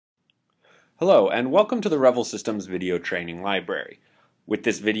Hello and welcome to the Revel Systems video training library. With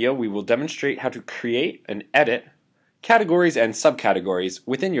this video we will demonstrate how to create and edit categories and subcategories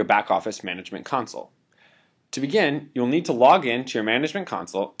within your back office management console. To begin, you'll need to log in to your management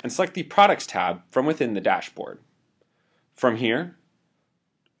console and select the Products tab from within the dashboard. From here,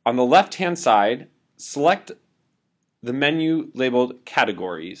 on the left hand side, select the menu labeled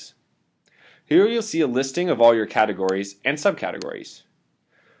Categories. Here you'll see a listing of all your categories and subcategories.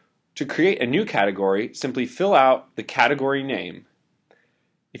 To create a new category, simply fill out the category name.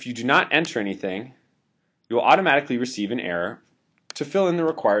 If you do not enter anything, you will automatically receive an error to fill in the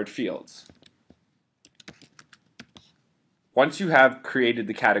required fields. Once you have created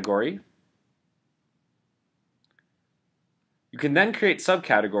the category, you can then create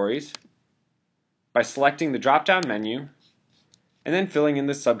subcategories by selecting the drop-down menu and then filling in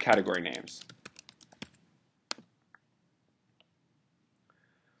the subcategory names.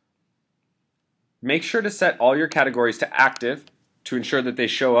 Make sure to set all your categories to active to ensure that they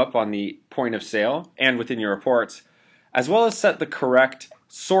show up on the point of sale and within your reports, as well as set the correct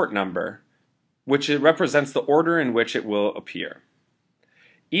sort number, which represents the order in which it will appear.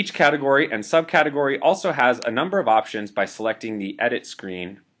 Each category and subcategory also has a number of options by selecting the edit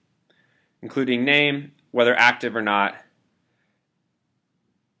screen, including name, whether active or not,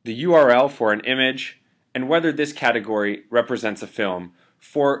 the URL for an image, and whether this category represents a film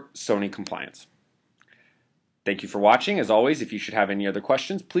for Sony compliance. Thank you for watching. As always, if you should have any other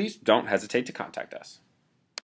questions, please don't hesitate to contact us.